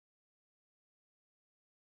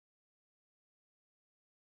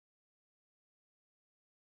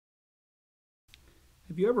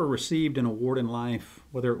Have you ever received an award in life,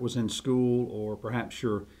 whether it was in school or perhaps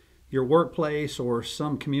your workplace or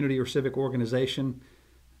some community or civic organization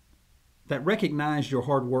that recognized your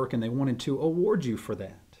hard work and they wanted to award you for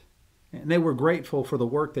that? And they were grateful for the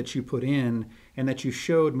work that you put in and that you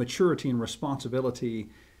showed maturity and responsibility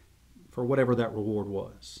for whatever that reward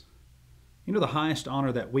was. You know, the highest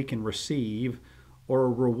honor that we can receive or a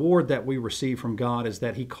reward that we receive from God is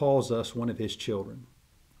that He calls us one of His children.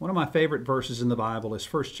 One of my favorite verses in the Bible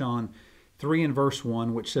is 1 John 3 and verse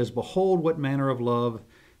 1, which says, "Behold, what manner of love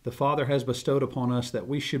the Father has bestowed upon us, that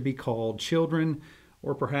we should be called children,"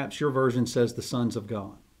 or perhaps your version says the sons of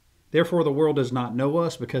God. "Therefore the world does not know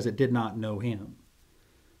us, because it did not know Him."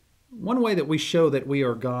 One way that we show that we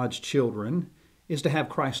are God's children is to have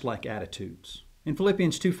Christ-like attitudes. In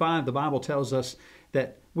Philippians 2:5, the Bible tells us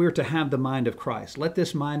that we are to have the mind of Christ. "Let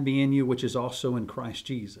this mind be in you, which is also in Christ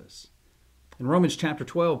Jesus." In Romans chapter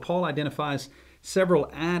 12, Paul identifies several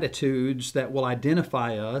attitudes that will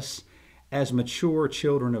identify us as mature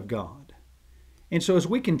children of God. And so as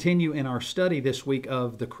we continue in our study this week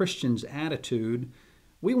of the Christian's attitude,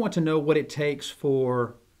 we want to know what it takes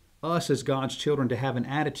for us as God's children to have an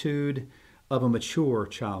attitude of a mature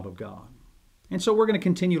child of God. And so we're going to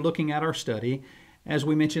continue looking at our study, as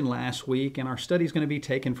we mentioned last week, and our study is going to be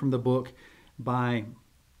taken from the book by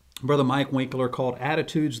Brother Mike Winkler called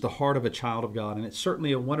Attitudes, the Heart of a Child of God. And it's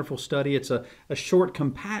certainly a wonderful study. It's a short,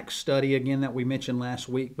 compact study, again, that we mentioned last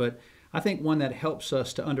week, but I think one that helps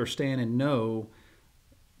us to understand and know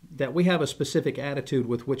that we have a specific attitude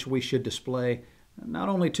with which we should display, not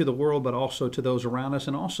only to the world, but also to those around us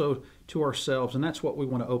and also to ourselves. And that's what we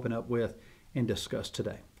want to open up with and discuss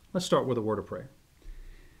today. Let's start with a word of prayer.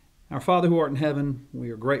 Our Father who art in heaven,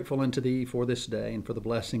 we are grateful unto Thee for this day and for the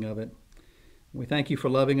blessing of it. We thank You for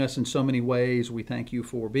loving us in so many ways. We thank You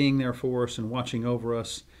for being there for us and watching over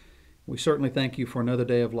us. We certainly thank You for another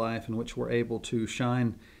day of life in which we're able to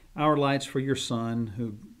shine our lights for Your Son,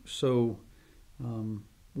 who so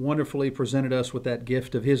wonderfully presented us with that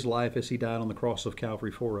gift of His life as He died on the cross of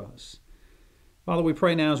Calvary for us. Father, we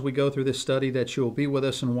pray now as we go through this study that You'll be with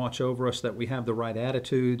us and watch over us, that we have the right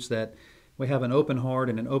attitudes, that we have an open heart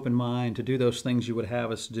and an open mind to do those things You would have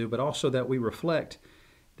us do, but also that we reflect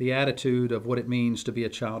the attitude of what it means to be a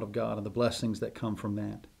child of God and the blessings that come from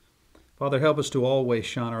that. Father, help us to always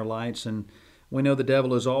shine our lights, and we know the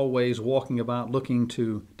devil is always walking about looking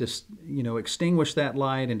to extinguish that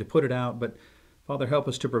light and to put it out, but Father, help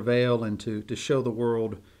us to prevail and to show the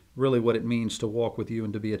world really what it means to walk with You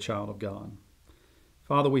and to be a child of God.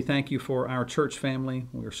 Father, we thank You for our church family.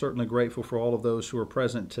 We are certainly grateful for all of those who are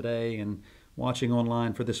present today and watching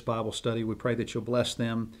online for this Bible study. We pray that You'll bless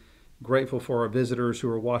them. Grateful for our visitors who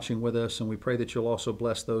are watching with us, and we pray that You'll also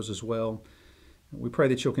bless those as well. We pray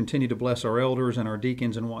that You'll continue to bless our elders and our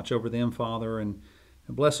deacons and watch over them, Father, and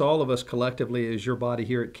bless all of us collectively as Your body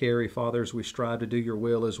here at Cary, Father, as we strive to do Your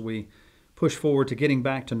will, as we push forward to getting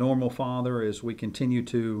back to normal, Father, as we continue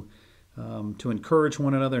to encourage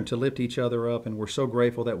one another and to lift each other up. And we're so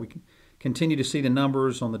grateful that we continue to see the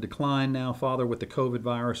numbers on the decline now, Father, with the COVID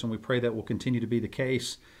virus, and we pray that will continue to be the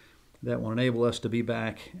case, that will enable us to be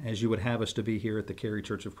back as You would have us to be here at the Cary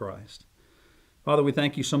Church of Christ. Father, we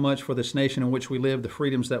thank You so much for this nation in which we live, the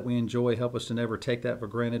freedoms that we enjoy. Help us to never take that for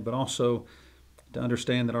granted, but also to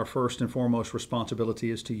understand that our first and foremost responsibility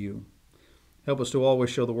is to You. Help us to always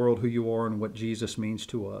show the world who You are and what Jesus means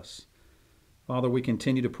to us. Father, we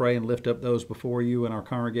continue to pray and lift up those before You in our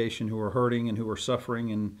congregation who are hurting and who are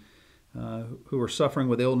suffering and who are suffering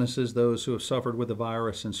with illnesses, those who have suffered with the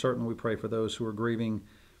virus, and certainly we pray for those who are grieving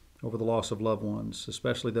over the loss of loved ones,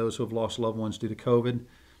 especially those who have lost loved ones due to COVID.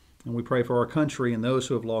 And we pray for our country and those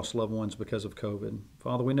who have lost loved ones because of COVID.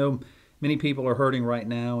 Father, we know many people are hurting right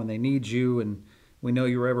now and they need You, and we know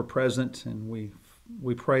You're ever present, and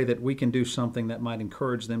we pray that we can do something that might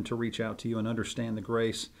encourage them to reach out to You and understand the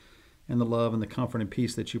grace and the love and the comfort and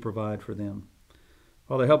peace that You provide for them.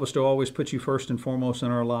 Father, help us to always put You first and foremost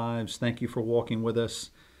in our lives. Thank You for walking with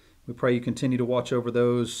us. We pray You continue to watch over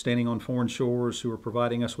those standing on foreign shores who are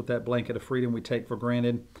providing us with that blanket of freedom we take for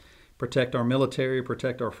granted. Protect our military,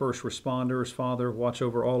 protect our first responders, Father. Watch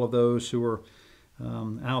over all of those who are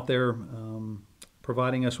out there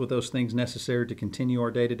providing us with those things necessary to continue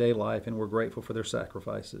our day-to-day life, and we're grateful for their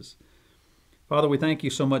sacrifices. Father, we thank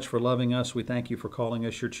You so much for loving us. We thank You for calling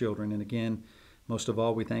us Your children. And again, most of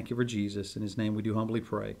all, we thank You for Jesus. In His name we do humbly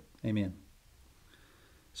pray. Amen.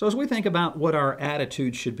 So as we think about what our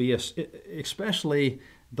attitude should be, especially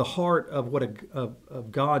the heart of what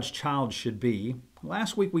of God's child should be,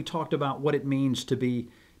 last week we talked about what it means to be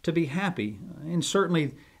happy, and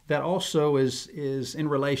certainly that also is in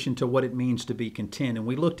relation to what it means to be content. And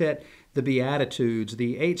we looked at the Beatitudes,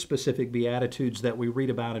 the 8 specific Beatitudes that we read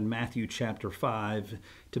about in Matthew chapter 5,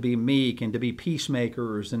 to be meek and to be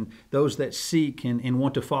peacemakers and those that seek and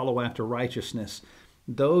want to follow after righteousness.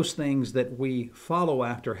 Those things that we follow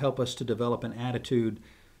after help us to develop an attitude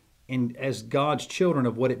as God's children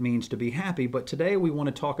of what it means to be happy. But today we want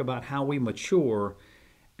to talk about how we mature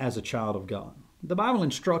as a child of God. The Bible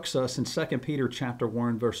instructs us in 2 Peter chapter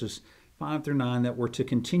 1, verses 5 through 9, that we're to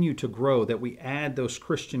continue to grow, that we add those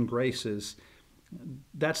Christian graces.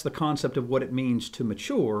 That's the concept of what it means to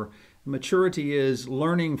mature. Maturity is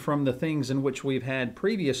learning from the things in which we've had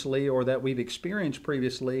previously or that we've experienced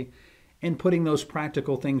previously and putting those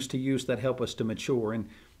practical things to use that help us to mature. And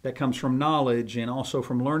that comes from knowledge and also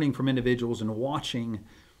from learning from individuals and watching.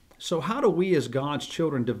 So how do we as God's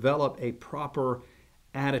children develop a proper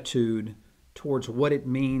attitude towards what it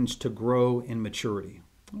means to grow in maturity?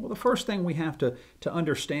 Well, the first thing we have to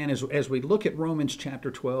understand is as we look at Romans chapter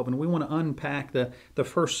 12, and we want to unpack the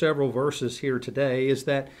first several verses here today, is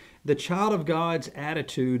that the child of God's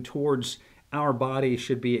attitude towards our body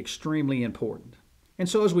should be extremely important. And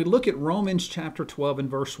so as we look at Romans chapter 12 and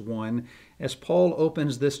verse 1, as Paul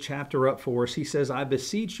opens this chapter up for us, he says, "I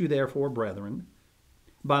beseech you therefore, brethren,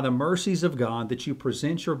 by the mercies of God, that you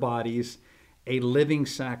present your bodies a living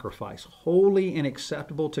sacrifice, holy and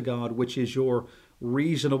acceptable to God, which is your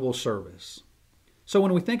reasonable service." So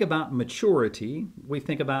when we think about maturity, we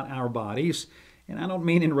think about our bodies, and I don't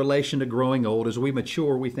mean in relation to growing old. As we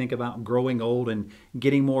mature, we think about growing old and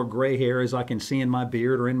getting more gray hair, as I can see in my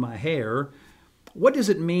beard or in my hair. What does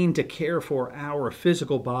it mean to care for our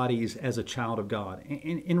physical bodies as a child of God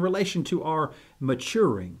in relation to our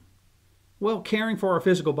maturing? Well, caring for our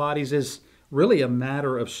physical bodies is really a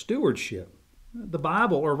matter of stewardship. The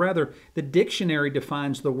Bible, or rather the dictionary,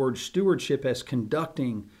 defines the word stewardship as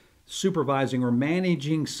conducting, supervising, or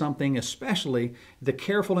managing something, especially the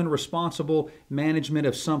careful and responsible management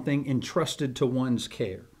of something entrusted to one's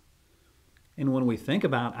care. And when we think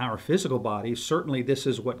about our physical bodies, certainly this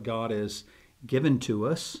is what God has given to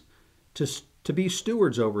us to be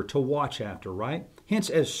stewards over, to watch after, right? Hence,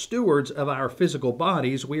 as stewards of our physical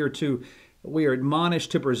bodies, we are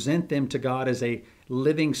admonished to present them to God as a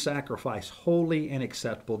living sacrifice, holy and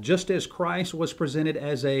acceptable. Just as Christ was presented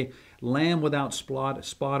as a lamb without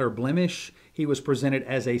spot or blemish, he was presented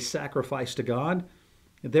as a sacrifice to God.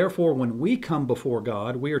 Therefore, when we come before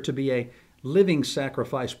God, we are to be a living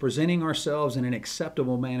sacrifice, presenting ourselves in an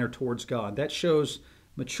acceptable manner towards God. That shows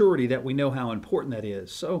maturity, that we know how important that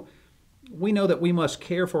is. So we know that we must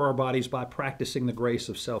care for our bodies by practicing the grace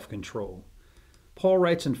of self-control. Paul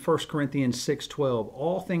writes in 1 Corinthians 6:12,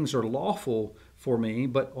 "All things are lawful for me,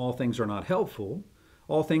 but all things are not helpful.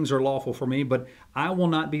 All things are lawful for me, but I will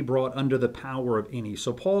not be brought under the power of any."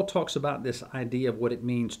 So Paul talks about this idea of what it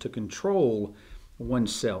means to control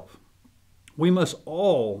oneself. We must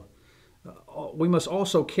also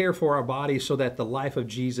care for our bodies so that the life of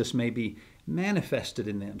Jesus may be manifested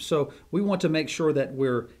in them. So we want to make sure that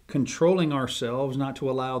we're controlling ourselves, not to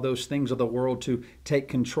allow those things of the world to take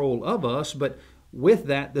control of us, but with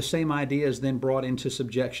that, the same idea is then brought into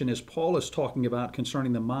subjection as Paul is talking about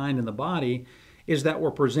concerning the mind and the body, is that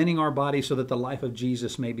we're presenting our bodies so that the life of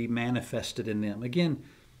Jesus may be manifested in them. Again,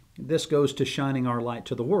 this goes to shining our light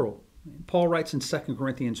to the world. Paul writes in 2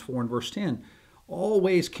 Corinthians 4 and verse 10,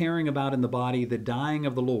 "Always carrying about in the body the dying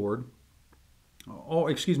of the Lord,"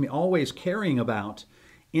 always carrying about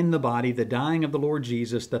in the body the dying of the Lord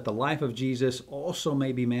Jesus, that the life of Jesus also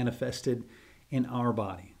may be manifested in our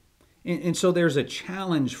body. And so there's a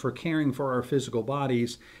challenge for caring for our physical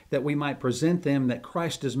bodies, that we might present them, that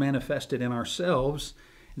Christ is manifested in ourselves,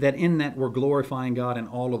 that in that we're glorifying God in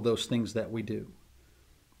all of those things that we do.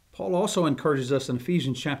 Paul also encourages us in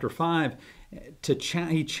Ephesians chapter 5,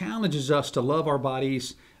 he challenges us to love our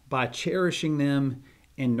bodies by cherishing them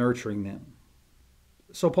and nurturing them.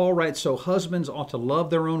 So Paul writes, "So husbands ought to love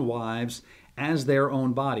their own wives as their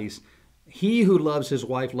own bodies. He who loves his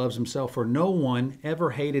wife loves himself, for no one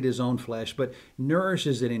ever hated his own flesh, but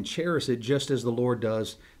nourishes it and cherishes it, just as the Lord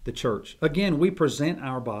does the church." Again, we present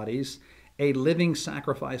our bodies a living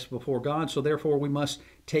sacrifice before God, so therefore we must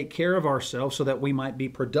take care of ourselves so that we might be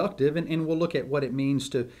productive, and we'll look at what it means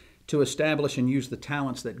to establish and use the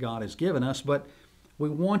talents that God has given us. But we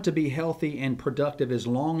want to be healthy and productive as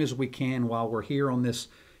long as we can while we're here on this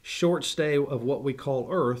short stay of what we call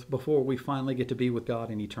earth before we finally get to be with God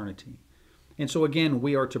in eternity. And so again,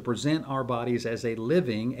 we are to present our bodies as a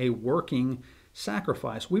living, a working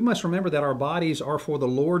sacrifice. We must remember that our bodies are for the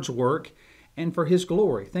Lord's work and for His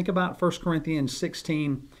glory. Think about 1 Corinthians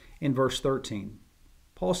 16 in verse 13.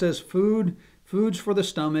 Paul says, "Food's for the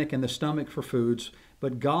stomach and the stomach for foods,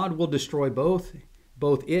 but God will destroy both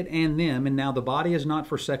both it and them, and now the body is not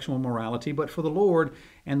for sexual immorality, but for the Lord,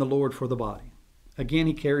 and the Lord for the body. Again,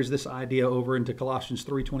 he carries this idea over into Colossians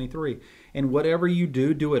 3:23. And whatever you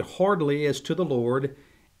do, do it heartily as to the Lord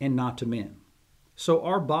and not to men. So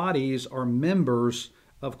our bodies are members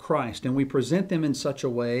of Christ, and we present them in such a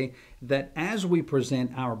way that as we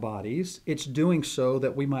present our bodies, it's doing so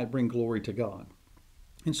that we might bring glory to God.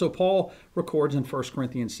 And so Paul records in 1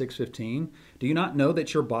 Corinthians 6:15, do you not know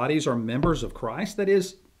that your bodies are members of Christ? That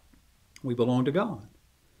is, we belong to God.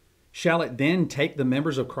 Shall it then take the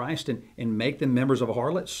members of Christ and make them members of a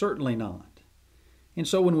harlot? Certainly not. And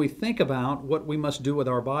so when we think about what we must do with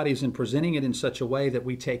our bodies and presenting it in such a way that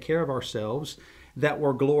we take care of ourselves, that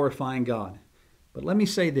we're glorifying God. But let me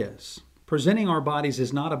say this. Presenting our bodies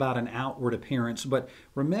is not about an outward appearance, but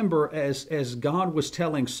remember, as God was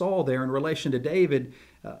telling Saul there in relation to David,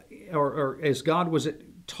 or as God was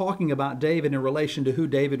talking about David in relation to who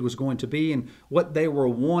David was going to be and what they were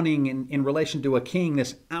wanting in relation to a king,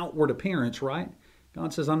 this outward appearance, right?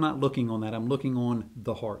 God says, I'm not looking on that. I'm looking on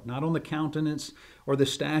the heart, not on the countenance or the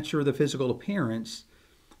stature or the physical appearance.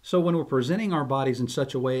 So when we're presenting our bodies in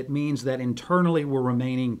such a way, it means that internally we're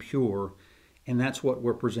remaining pure. And that's what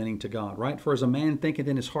we're presenting to God, right? For as a man thinketh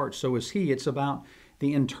in his heart, so is he. It's about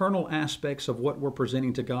the internal aspects of what we're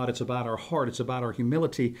presenting to God. It's about our heart. It's about our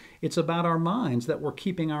humility. It's about our minds, that we're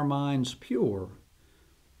keeping our minds pure.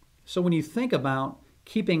 So when you think about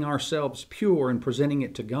keeping ourselves pure and presenting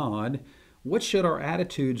it to God, what should our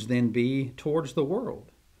attitudes then be towards the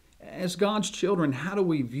world? As God's children, how do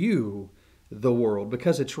we view the world?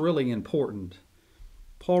 Because it's really important.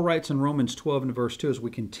 Paul writes in Romans 12 and verse 2, as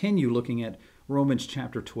we continue looking at Romans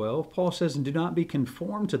chapter 12, Paul says, and do not be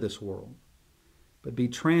conformed to this world, but be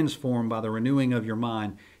transformed by the renewing of your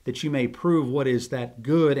mind, that you may prove what is that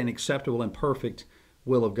good and acceptable and perfect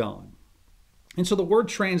will of God. And so the word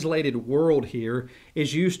translated world here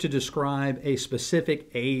is used to describe a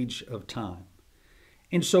specific age of time.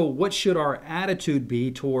 And so what should our attitude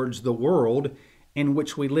be towards the world in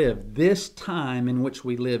which we live, this time in which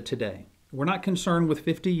we live today? We're not concerned with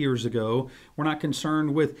 50 years ago. We're not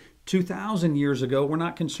concerned with 2,000 years ago. We're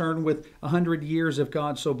not concerned with 100 years if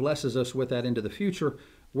God so blesses us with that into the future.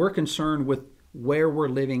 We're concerned with where we're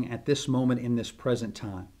living at this moment in this present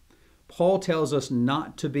time. Paul tells us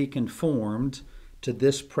not to be conformed to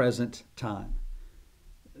this present time.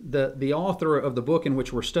 The author of the book in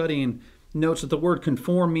which we're studying notes that the word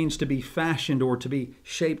conform means to be fashioned or to be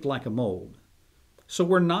shaped like a mold. So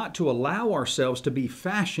we're not to allow ourselves to be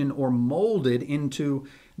fashioned or molded into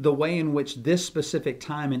the way in which this specific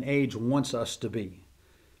time and age wants us to be.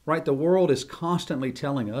 Right? The world is constantly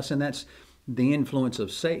telling us, and that's the influence of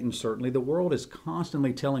Satan certainly, the world is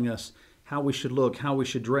constantly telling us how we should look, how we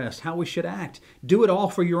should dress, how we should act. Do it all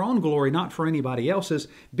for your own glory, not for anybody else's.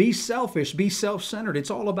 Be selfish, be self-centered.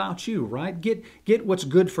 It's all about you, right? Get what's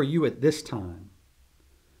good for you at this time.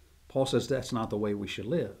 Paul says that's not the way we should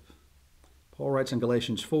live. Paul writes in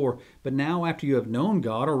Galatians 4, but now after you have known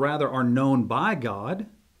God, or rather are known by God,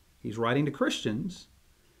 he's writing to Christians,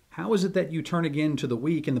 how is it that you turn again to the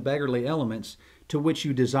weak and the beggarly elements, to which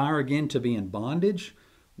you desire again to be in bondage?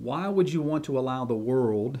 Why would you want to allow the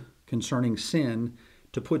world concerning sin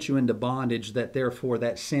to put you into bondage, that therefore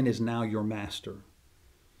that sin is now your master?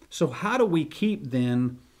 So how do we keep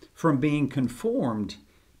then from being conformed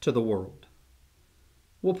to the world?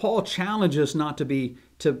 Well, Paul challenges us not to be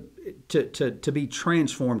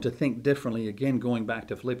transformed, to think differently. Again, going back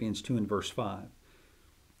to Philippians 2 and verse 5.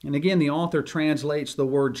 And again, the author translates the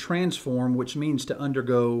word transform, which means to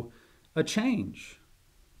undergo a change.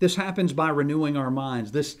 This happens by renewing our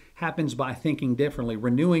minds. This happens by thinking differently.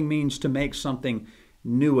 Renewing means to make something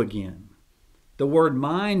new again. The word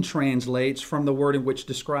mind translates from the word in which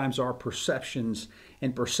describes our perceptions,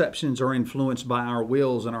 and perceptions are influenced by our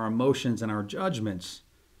wills and our emotions and our judgments.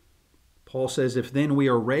 Paul says, if then we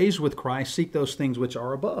are raised with Christ, seek those things which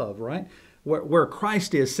are above, right? Where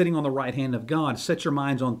Christ is, sitting on the right hand of God. Set your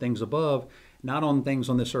minds on things above, not on things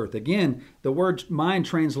on this earth. Again, the word mind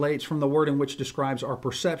translates from the word in which describes our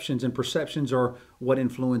perceptions, and perceptions are what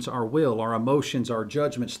influence our will, our emotions, our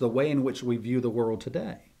judgments, the way in which we view the world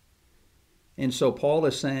today. And so Paul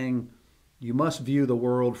is saying, you must view the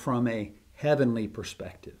world from a heavenly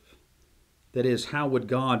perspective. That is, how would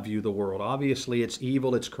God view the world? Obviously, it's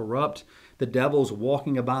evil, it's corrupt. The devil's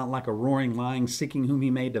walking about like a roaring lion, seeking whom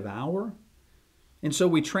he may devour. And so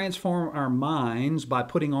we transform our minds by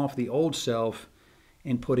putting off the old self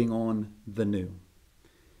and putting on the new.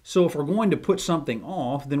 So if we're going to put something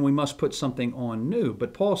off, then we must put something on new.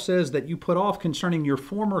 But Paul says that you put off concerning your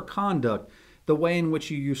former conduct, the way in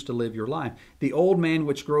which you used to live your life. The old man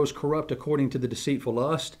which grows corrupt according to the deceitful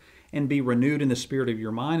lust, and be renewed in the spirit of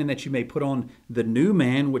your mind, and that you may put on the new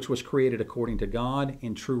man, which was created according to God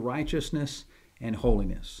in true righteousness and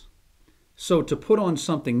holiness. So to put on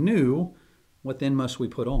something new, what then must we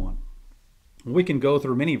put on? We can go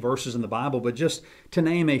through many verses in the Bible, but just to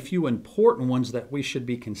name a few important ones that we should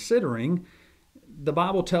be considering, the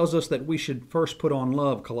Bible tells us that we should first put on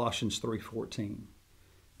love, Colossians 3:14,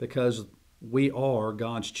 because we are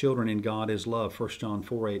God's children and God is love, 1 John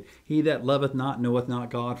 4:8. He that loveth not knoweth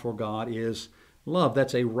not God, for God is love.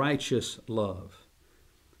 That's a righteous love.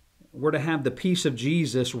 We're to have the peace of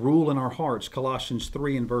Jesus rule in our hearts, Colossians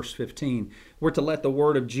 3 and verse 15. We're to let the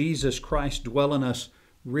word of Jesus Christ dwell in us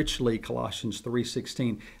richly, Colossians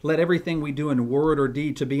 3:16. Let everything we do in word or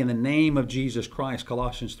deed to be in the name of Jesus Christ,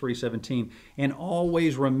 Colossians 3:17. And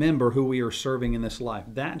always remember who we are serving in this life.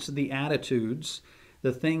 That's the attitudes,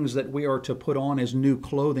 the things that we are to put on as new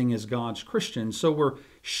clothing as God's Christians. So we're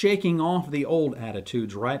shaking off the old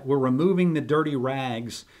attitudes, right? We're removing the dirty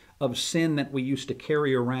rags of sin that we used to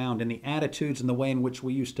carry around and the attitudes and the way in which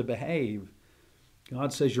we used to behave.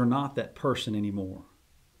 God says you're not that person anymore.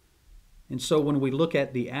 And so when we look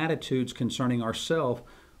at the attitudes concerning ourselves,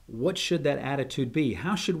 what should that attitude be?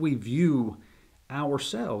 How should we view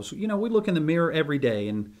ourselves? We look in the mirror every day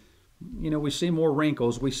and we see more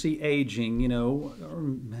wrinkles, we see aging, or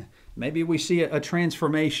maybe we see a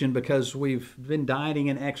transformation because we've been dieting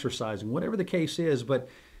and exercising, whatever the case is. But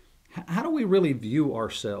how do we really view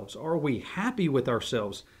ourselves? Are we happy with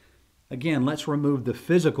ourselves? Again, let's remove the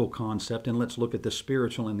physical concept and let's look at the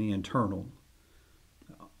spiritual and the internal.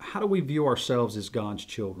 How do we view ourselves as God's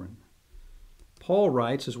children? Paul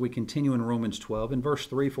writes, as we continue in Romans 12, in verse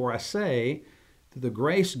 3, "For I say, through the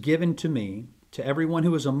grace given to me, to everyone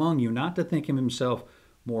who is among you, not to think of himself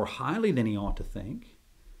more highly than he ought to think,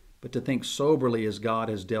 but to think soberly as God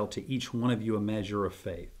has dealt to each one of you a measure of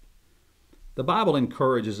faith." The Bible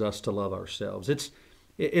encourages us to love ourselves.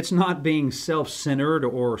 It's not being self-centered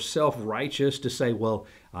or self-righteous to say, well,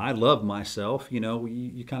 I love myself. You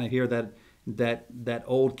kind of hear that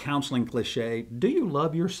old counseling cliche, do you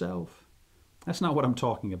love yourself? That's not what I'm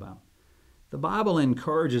talking about. The Bible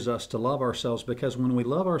encourages us to love ourselves because when we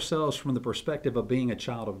love ourselves from the perspective of being a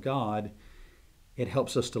child of God, it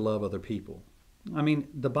helps us to love other people.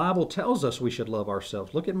 The Bible tells us we should love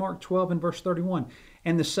ourselves. Look at Mark 12 and verse 31.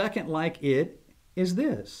 "And the second like it is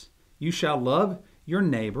this, you shall love your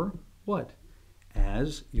neighbor," what?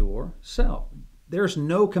 "As yourself." There's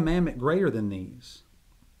no commandment greater than these.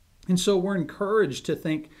 And so we're encouraged to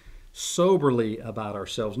think soberly about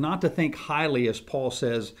ourselves, not to think highly, as Paul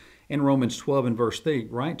says in Romans 12 and verse 3,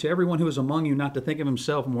 right? "To everyone who is among you, not to think of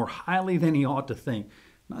himself more highly than he ought to think,"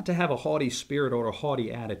 not to have a haughty spirit or a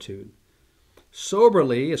haughty attitude.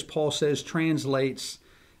 Soberly, as Paul says, translates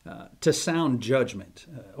to sound judgment,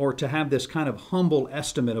 or to have this kind of humble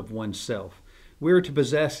estimate of oneself. We're to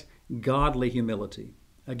possess godly humility.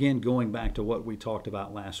 Again, going back to what we talked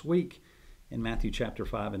about last week in Matthew chapter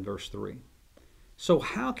 5 and verse 3. So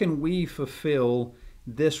how can we fulfill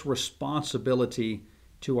this responsibility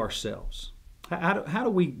to ourselves? How do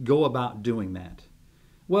we go about doing that?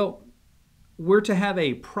 Well, we're to have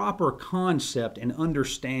a proper concept and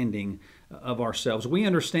understanding of ourselves. We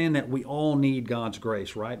understand that we all need God's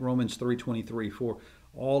grace, right? Romans 3:23, "For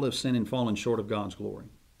all have sinned and fallen short of God's glory."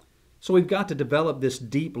 So we've got to develop this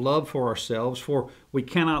deep love for ourselves, for we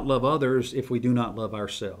cannot love others if we do not love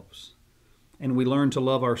ourselves. And we learn to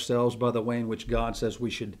love ourselves by the way in which God says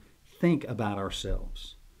we should think about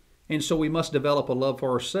ourselves. And so we must develop a love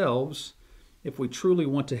for ourselves if we truly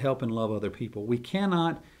want to help and love other people. We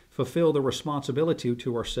cannot fulfill the responsibility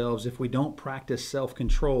to ourselves if we don't practice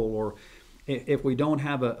self-control, or if we don't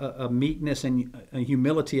have a meekness and a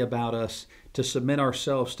humility about us to submit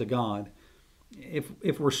ourselves to God.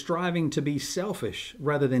 If we're striving to be selfish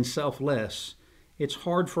rather than selfless, it's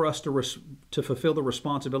hard for us to fulfill the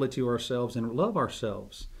responsibility to ourselves and love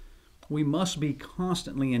ourselves. We must be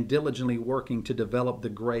constantly and diligently working to develop the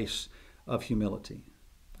grace of humility.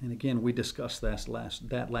 And again, we discussed that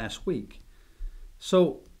last week.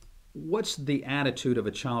 So what's the attitude of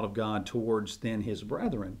a child of God towards then his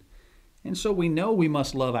brethren? And so we know we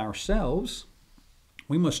must love ourselves.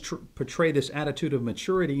 We must portray this attitude of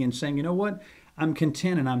maturity and saying, you know what, I'm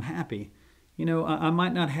content and I'm happy. I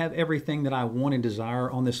might not have everything that I want and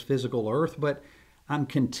desire on this physical earth, but I'm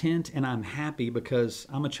content and I'm happy because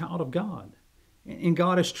I'm a child of God. And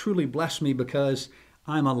God has truly blessed me because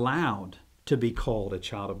I'm allowed to be called a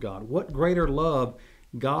child of God. What greater love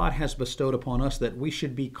God has bestowed upon us that we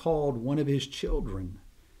should be called one of his children.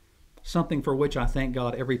 Something for which I thank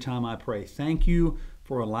God every time I pray. Thank you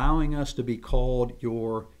for allowing us to be called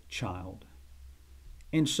your child.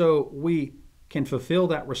 And so we can fulfill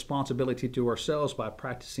that responsibility to ourselves by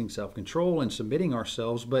practicing self-control and submitting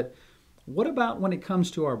ourselves. But what about when it comes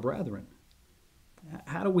to our brethren?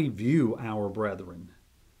 How do we view our brethren?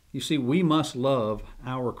 You see, we must love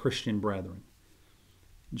our Christian brethren.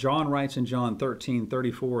 John writes in John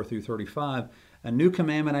 13:34 through 35, "A new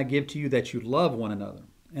commandment I give to you, that you love one another,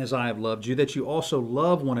 as I have loved you, that you also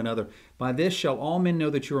love one another. By this shall all men know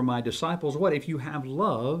that you are my disciples." What? If you have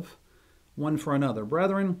love one for another.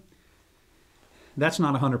 Brethren, that's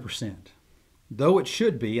not 100%. Though it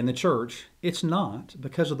should be in the church, it's not,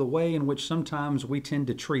 because of the way in which sometimes we tend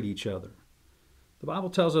to treat each other. The Bible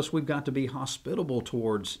tells us we've got to be hospitable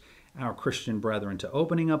towards our Christian brethren, to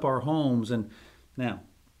opening up our homes. And now,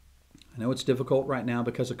 I know it's difficult right now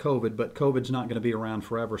because of COVID, but COVID's not going to be around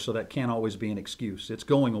forever, so that can't always be an excuse. It's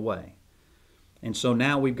going away. And so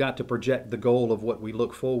now we've got to project the goal of what we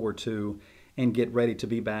look forward to and get ready to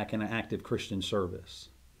be back in an active Christian service.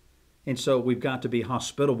 And so we've got to be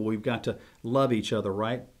hospitable. We've got to love each other,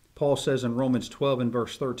 right? Paul says in Romans 12 and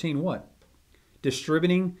verse 13, what?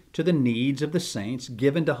 Distributing to the needs of the saints,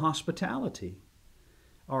 given to hospitality.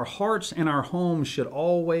 Our hearts and our homes should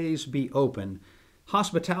always be open.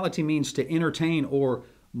 Hospitality means to entertain, or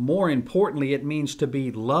more importantly, it means to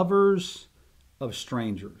be lovers of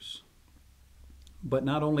strangers. But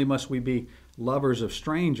not only must we be lovers of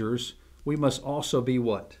strangers, we must also be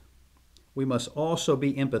what? We must also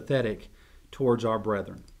be empathetic towards our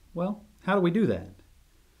brethren. Well, how do we do that?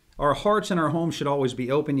 Our hearts and our homes should always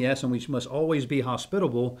be open, yes, and we must always be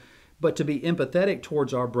hospitable. But to be empathetic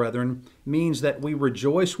towards our brethren means that we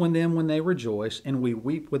rejoice with them when they rejoice, and we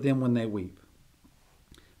weep with them when they weep.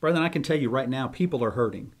 Brethren, I can tell you right now, people are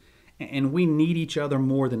hurting, and we need each other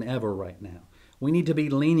more than ever right now. We need to be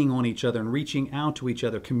leaning on each other and reaching out to each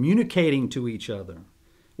other, communicating to each other.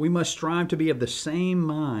 We must strive to be of the same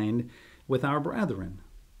mind with our brethren.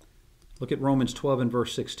 Look at Romans 12 and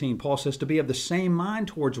verse 16. Paul says to be of the same mind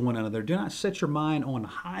towards one another. Do not set your mind on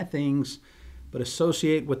high things, but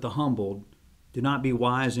associate with the humbled. Do not be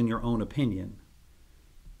wise in your own opinion.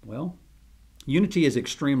 Well, unity is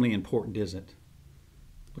extremely important, isn't it?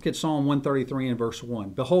 Look at Psalm 133 and verse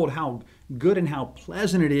 1. Behold, how good and how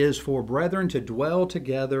pleasant it is for brethren to dwell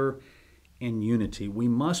together in unity. We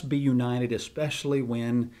must be united, especially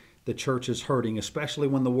when the church is hurting, especially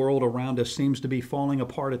when the world around us seems to be falling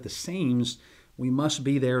apart at the seams. We must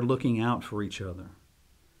be there looking out for each other.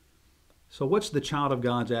 So what's the child of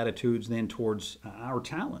God's attitudes then towards our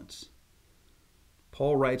talents?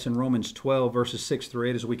 Paul writes in Romans 12, verses 6 through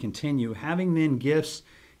 8, as we continue, having then gifts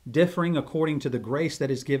differing according to the grace that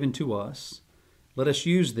is given to us, let us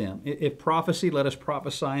use them. If prophecy, let us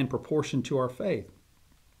prophesy in proportion to our faith.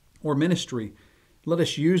 Or ministry, let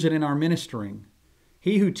us use it in our ministering.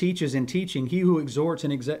 He who teaches in teaching, he who exhorts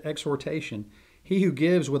in exhortation, he who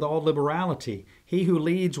gives with all liberality, he who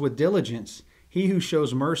leads with diligence, he who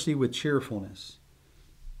shows mercy with cheerfulness.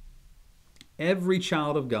 Every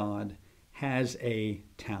child of God has a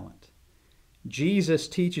talent. Jesus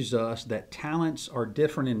teaches us that talents are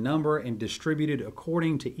different in number and distributed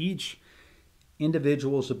according to each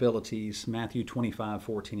individual's abilities, Matthew 25,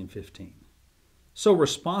 14, and 15. So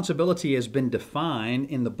responsibility has been defined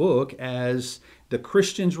in the book as the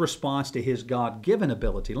Christian's response to his God-given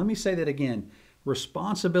ability. Let me say that again.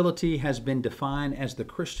 Responsibility has been defined as the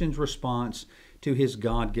Christian's response to his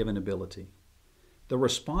God-given ability. The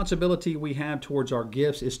responsibility we have towards our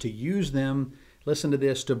gifts is to use them, listen to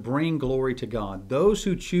this, to bring glory to God. Those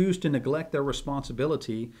who choose to neglect their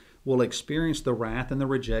responsibility will experience the wrath and the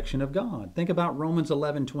rejection of God. Think about Romans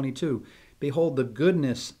 11:22. Behold the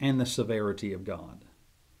goodness and the severity of God.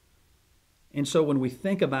 And so when we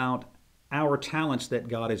think about our talents that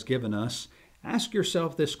God has given us, ask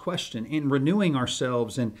yourself this question. In renewing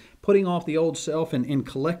ourselves and putting off the old self and in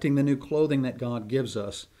collecting the new clothing that God gives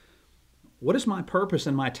us, what is my purpose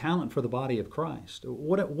and my talent for the body of Christ?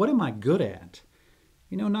 What am I good at?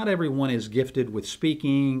 You know, not everyone is gifted with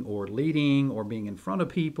speaking or leading or being in front of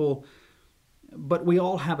people, but we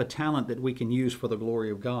all have a talent that we can use for the glory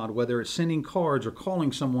of God, whether it's sending cards or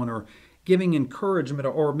calling someone or giving encouragement,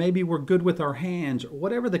 or maybe we're good with our hands, or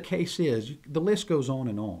whatever the case is. The list goes on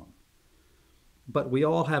and on. But we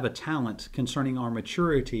all have a talent concerning our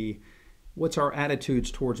maturity. What's our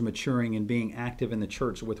attitudes towards maturing and being active in the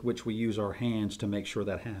church with which we use our hands to make sure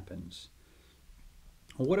that happens?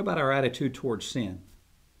 Well, what about our attitude towards sin?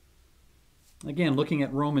 Again, looking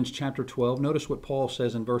at Romans chapter 12, notice what Paul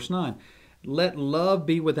says in verse 9. Let love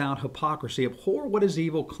be without hypocrisy. Abhor what is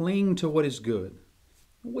evil, cling to what is good.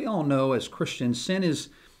 We all know as Christians, sin is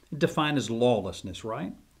defined as lawlessness,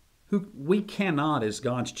 right? We cannot, as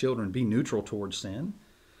God's children, be neutral towards sin.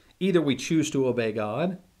 Either we choose to obey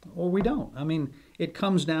God or we don't. I mean, it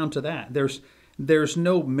comes down to that. There's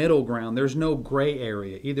no middle ground. There's no gray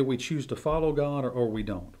area. Either we choose to follow God or we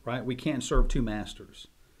don't, right? We can't serve two masters.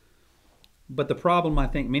 But the problem, I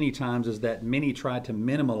think, many times is that many try to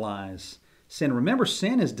minimalize sin. Remember,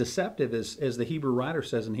 sin is deceptive, as the Hebrew writer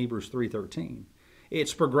says in Hebrews 3:13.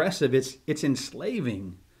 It's progressive. It's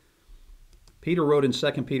enslaving. Peter wrote in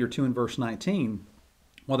 2 Peter 2 and verse 19,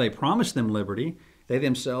 while they promise them liberty, they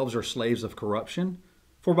themselves are slaves of corruption.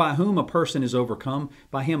 For by whom a person is overcome,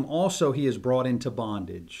 by him also he is brought into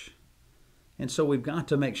bondage. And so we've got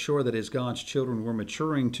to make sure that as God's children, we're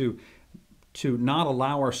maturing to not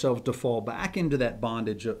allow ourselves to fall back into that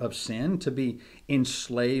bondage of sin, to be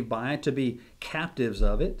enslaved by it, to be captives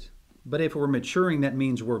of it. But if we're maturing, that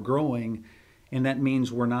means we're growing, and that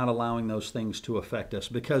means we're not allowing those things to affect us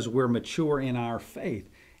because we're mature in our faith.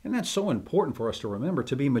 And that's so important for us to remember,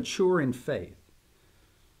 to be mature in faith.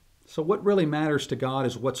 So what really matters to God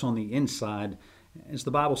is what's on the inside. As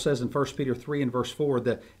the Bible says in 1 Peter 3 and verse 4,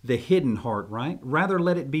 the hidden heart, right? Rather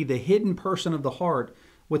let it be the hidden person of the heart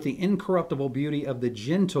with the incorruptible beauty of the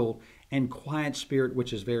gentle and quiet spirit,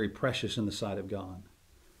 which is very precious in the sight of God.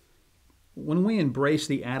 When we embrace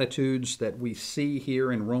the attitudes that we see here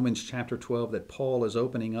in Romans chapter 12 that Paul is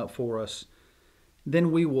opening up for us,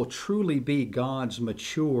 then we will truly be God's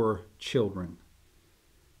mature children.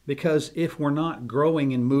 Because if we're not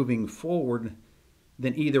growing and moving forward,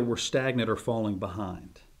 then either we're stagnant or falling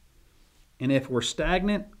behind. And if we're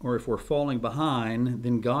stagnant or if we're falling behind,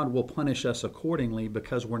 then God will punish us accordingly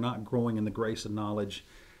because we're not growing in the grace and knowledge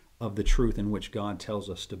of the truth in which God tells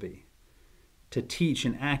us to be. To teach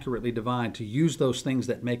and accurately divide, to use those things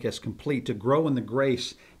that make us complete, to grow in the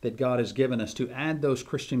grace that God has given us, to add those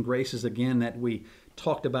Christian graces again that we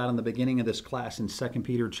talked about in the beginning of this class in 2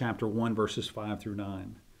 Peter chapter 1, verses 5 through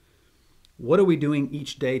 9. What are we doing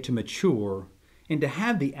each day to mature and to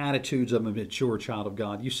have the attitudes of a mature child of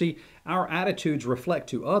God? You see, our attitudes reflect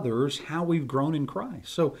to others how we've grown in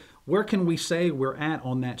Christ. So where can we say we're at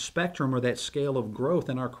on that spectrum or that scale of growth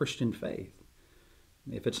in our Christian faith?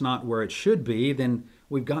 If it's not where it should be, then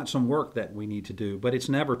we've got some work that we need to do. But it's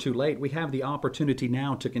never too late. We have the opportunity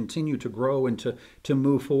now to continue to grow and to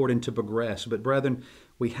move forward and to progress. But brethren,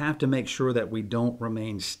 we have to make sure that we don't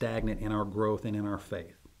remain stagnant in our growth and in our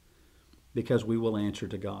faith, because we will answer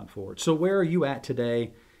to God for it. So where are you at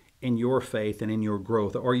today in your faith and in your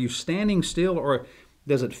growth? Are you standing still, or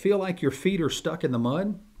does it feel like your feet are stuck in the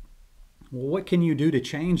mud? Well, what can you do to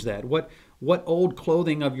change that? What old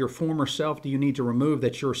clothing of your former self do you need to remove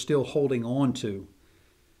that you're still holding on to?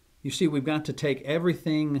 You see, we've got to take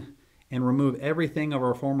everything and remove everything of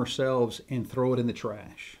our former selves and throw it in the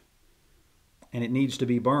trash. And it needs to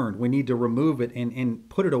be burned. We need to remove it and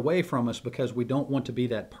put it away from us because we don't want to be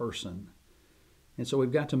that person. And so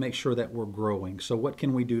we've got to make sure that we're growing. So what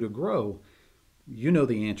can we do to grow? You know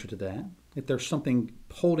the answer to that. If there's something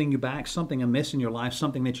holding you back, something amiss in your life,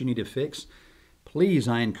 something that you need to fix, please,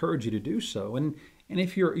 I encourage you to do so. And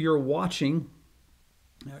if you're watching,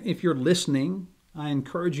 if you're listening, I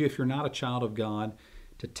encourage you, if you're not a child of God,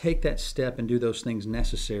 to take that step and do those things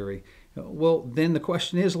necessary. Well, then the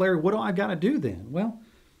question is, Larry, what do I got to do then? Well,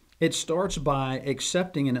 it starts by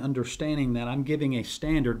accepting and understanding that I'm giving a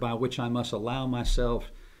standard by which I must allow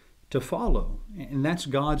myself to follow. And that's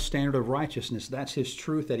God's standard of righteousness. That's His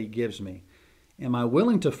truth that He gives me. Am I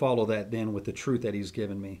willing to follow that then with the truth that He's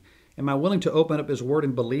given me? Am I willing to open up His Word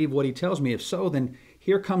and believe what He tells me? If so, then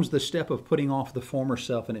here comes the step of putting off the former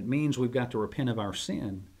self, and it means we've got to repent of our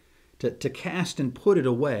sin, to cast and put it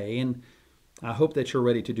away. And I hope that you're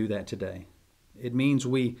ready to do that today. It means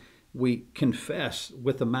we confess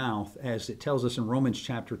with the mouth, as it tells us in Romans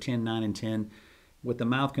chapter 10, 9 and 10, with the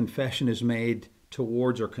mouth confession is made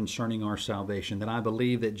towards or concerning our salvation, that I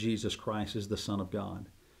believe that Jesus Christ is the Son of God.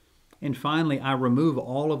 And finally, I remove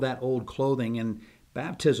all of that old clothing in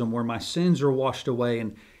baptism where my sins are washed away,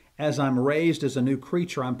 and as I'm raised as a new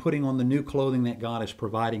creature, I'm putting on the new clothing that God is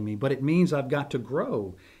providing me. But it means I've got to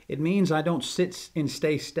grow. It means I don't sit and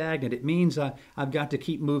stay stagnant. It means I've got to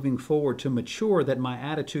keep moving forward to mature, that my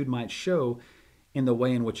attitude might show in the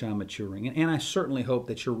way in which I'm maturing. And I certainly hope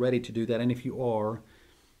that you're ready to do that. And if you are,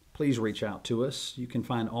 please reach out to us. You can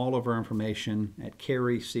find all of our information at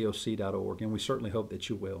carycoc.org, and we certainly hope that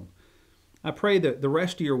you will. I pray that the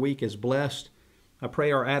rest of your week is blessed. I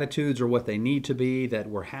pray our attitudes are what they need to be, that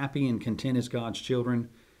we're happy and content as God's children,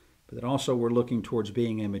 but that also we're looking towards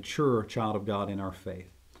being a mature child of God in our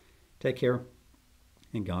faith. Take care,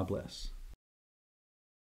 and God bless.